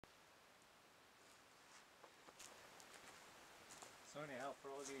Anyhow, for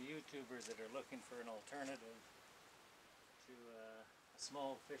all you YouTubers that are looking for an alternative to a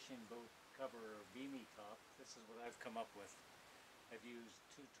small fishing boat cover or beamy top, this is what I've come up with. I've used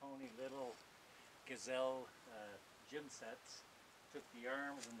two Tony Little Gazelle gym sets, took the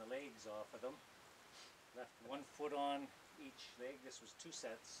arms and the legs off of them, left 1 foot on each leg. This was 2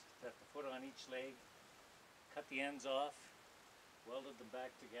 sets, left a foot on each leg, cut the ends off, welded them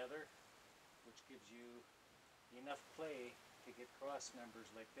back together, which gives you enough play to get cross members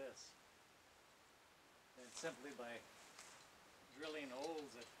like this. And simply by drilling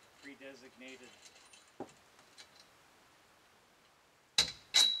holes at pre-designated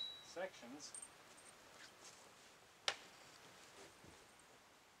sections,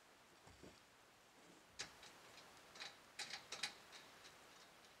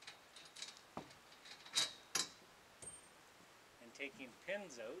 and taking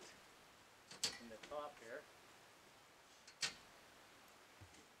pins out in the top here,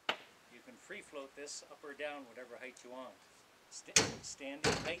 you can free float this up or down whatever height you want.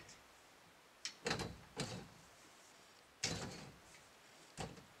 Standing height.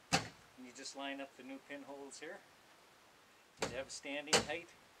 And you just line up the new pinholes here. You have a standing height,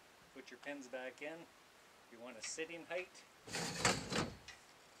 put your pins back in. You want a sitting height.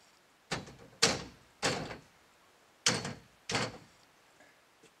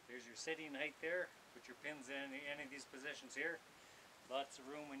 There's your sitting height there. Put your pins in any of these positions here. Lots of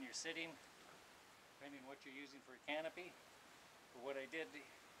room when you're sitting, depending on what you're using for a canopy. But what I did,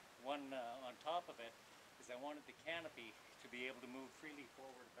 on top of it, is I wanted the canopy to be able to move freely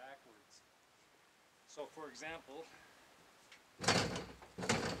forward and backwards. So for example,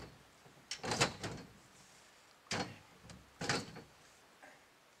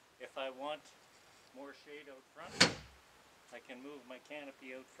 if I want more shade out front, I can move my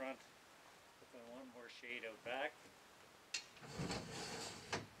canopy out front. If I want more shade out back,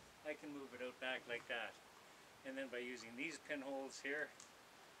 I can move it out back like that. And then by using these pinholes here,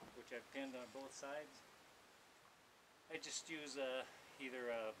 which I've pinned on both sides, I just use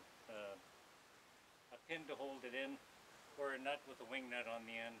either a pin to hold it in or a nut with a wing nut on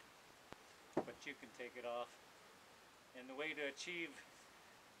the end, but you can take it off. And the way to achieve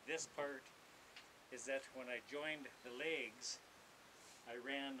this part is that when I joined the legs, I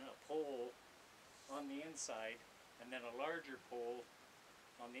ran a pole on the inside and then a larger pole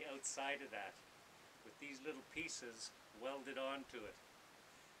on the outside of that, with these little pieces welded onto it,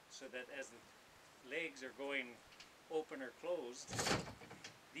 so that as the legs are going open or closed,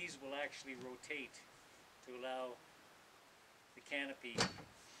 these will actually rotate to allow the canopy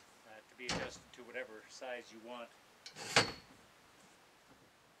to be adjusted to whatever size you want.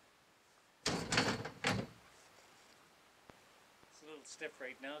 It's a little stiff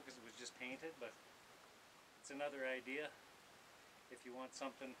right now because it was just painted, but it's another idea. If you want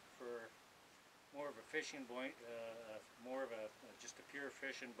something for more of a fishing boat, just a pure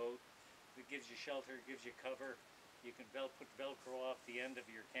fishing boat that gives you shelter, gives you cover, you can put Velcro off the end of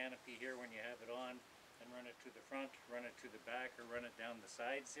your canopy here when you have it on and run it to the front, run it to the back, or run it down the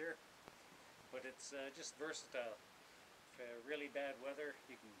sides here. But it's just versatile. If really bad weather,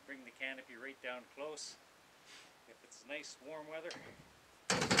 you can bring the canopy right down close. If it's nice warm weather,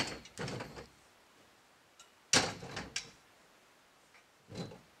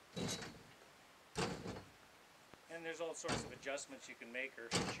 and there's all sorts of adjustments you can make or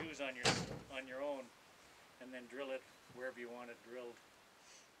choose on your own, and then drill it wherever you want it drilled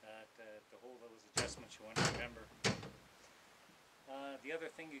to hold those adjustments you want to remember. The other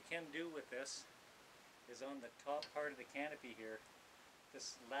thing you can do with this is on the top part of the canopy here,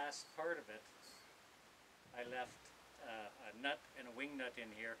 this last part of it, I left a nut and a wing nut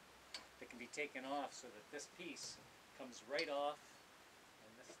in here that can be taken off so that this piece comes right off,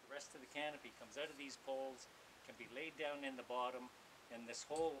 and the rest of the canopy comes out of these poles, can be laid down in the bottom, and this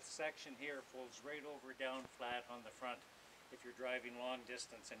whole section here folds right over down flat on the front if you're driving long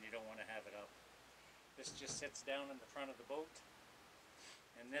distance and you don't want to have it up. This just sits down in the front of the boat,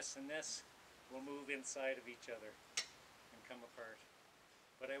 and this will move inside of each other and come apart.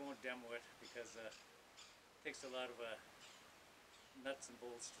 But I won't demo it because it takes a lot of nuts and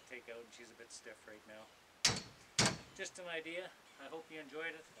bolts to take out, and she's a bit stiff right now. Just an idea. I hope you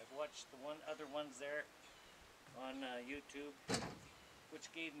enjoyed it. I've watched the other ones there on YouTube, which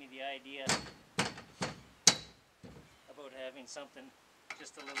gave me the idea about having something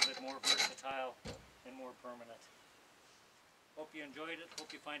just a little bit more versatile and more permanent. Hope you enjoyed it.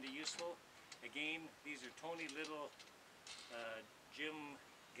 Hope you find it useful. Again, these are Tony Little Gym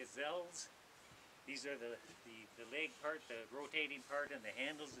Gazelles. These are the leg part, the rotating part, and the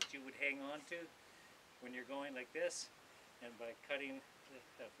handles that you would hang on to when you're going like this. and by cutting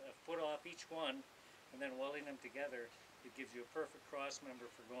a foot off each one and then welding them together, it gives you a perfect cross member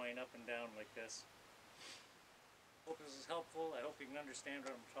for going up and down like this. Hope this is helpful. I hope you can understand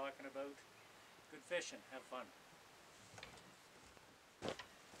what I'm talking about. Good fishing. Have fun.